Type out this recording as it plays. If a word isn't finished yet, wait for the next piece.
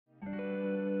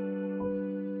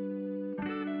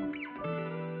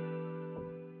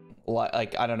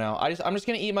like I don't know. I'm just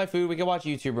gonna eat my food. We can watch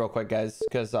YouTube real quick, guys,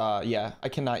 because yeah, I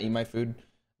cannot eat my food.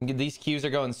 These queues are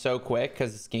going so quick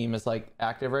because this game is like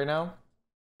active right now.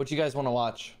 What you guys want to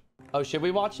watch? Oh, should we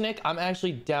watch Nick? I'm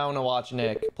actually down to watch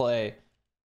Nick play.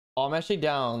 Oh, I'm actually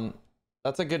down.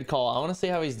 That's a good call. I want to see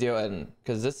how he's doing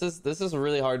because this is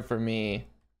really hard for me.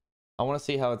 I want to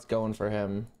see how it's going for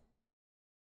him.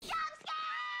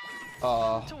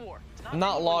 I'm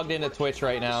not logged into Twitch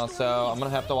right now, so I'm gonna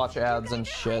have to watch ads and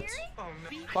shit.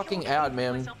 Fucking ad,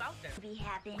 man.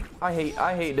 I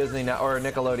hate Disney now or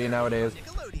Nickelodeon nowadays.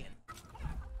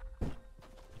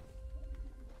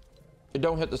 It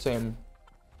don't hit the same.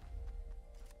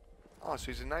 Oh, so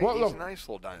he's a nice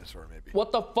little dinosaur, maybe.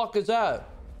 What the fuck is that?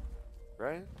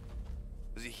 Right?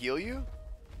 Does he heal you?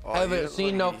 Oh, I haven't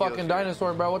seen no fucking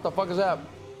dinosaur, bro. What the fuck is that?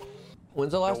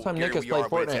 When's the last time Nick has played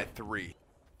Fortnite? At 3.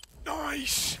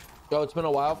 Nice. Oh, it's been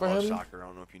a while for him. Soccer. I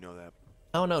don't know if you know that.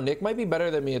 I don't know. Nick might be better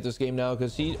than me at this game now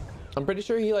because I'm pretty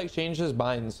sure he like changed his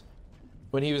binds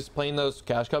when he was playing those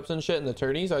cash cups and shit in the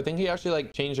tourneys. I think he actually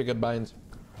like changed the good binds.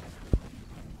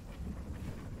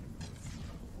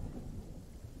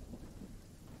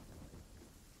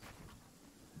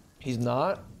 He's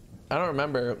not. I don't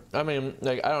remember. I mean,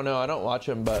 like, I don't know. I don't watch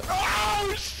him, but.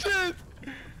 Oh shit!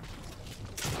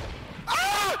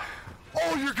 Ah!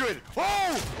 Oh, you're good.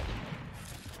 Oh!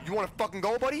 You want to fucking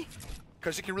go, buddy?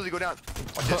 Because it can really go down.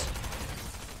 Watch this.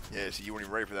 Yeah, see, you weren't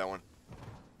even ready for that one.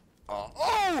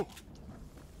 Oh!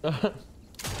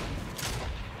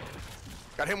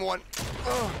 Got him one.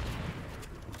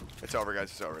 It's over, guys.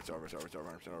 It's over. It's over. It's over. It's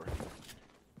over. It's over.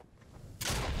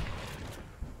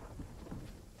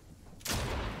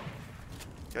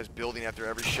 You guys building after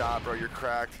every shot, bro. You're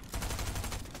cracked.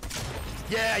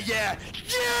 Yeah, yeah,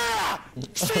 yeah!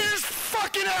 See this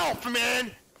fucking elf,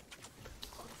 man!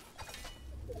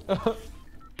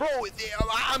 Bro,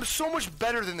 I'm so much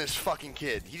better than this fucking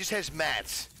kid. He just has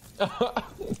mats.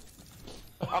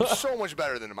 I'm so much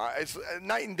better than him. It's a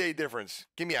night and day difference.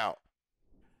 Get me out.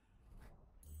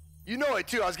 You know it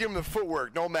too. I was giving him the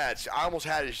footwork, no mats. I almost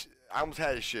had his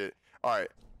shit. All right.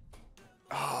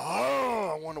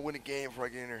 Oh, I want to win a game before I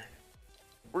get in here.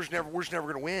 We're just never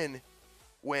gonna win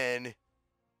when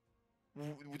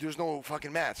there's no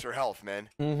fucking mats or health, man.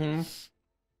 Mm-hmm.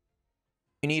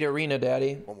 You need arena,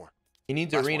 daddy. One more. He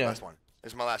needs last arena. One, last one.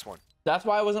 This is my last one. That's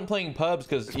why I wasn't playing pubs,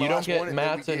 because you don't get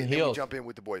mats and heals. Jump in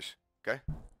with the boys, okay?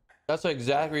 That's the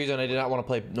exact reason I did not want to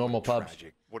play normal pubs.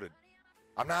 Tragic.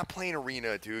 I'm not playing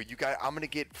arena, dude. You guys, I'm gonna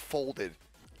get folded.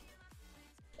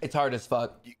 It's hard as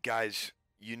fuck. You guys,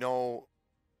 you know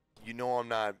I'm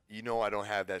not. You know I don't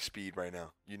have that speed right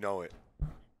now. You know it.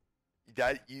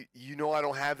 You know I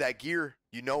don't have that gear.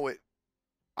 You know it.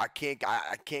 I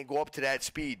can't go up to that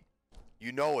speed.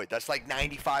 You know it. That's like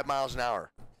 95 miles an hour.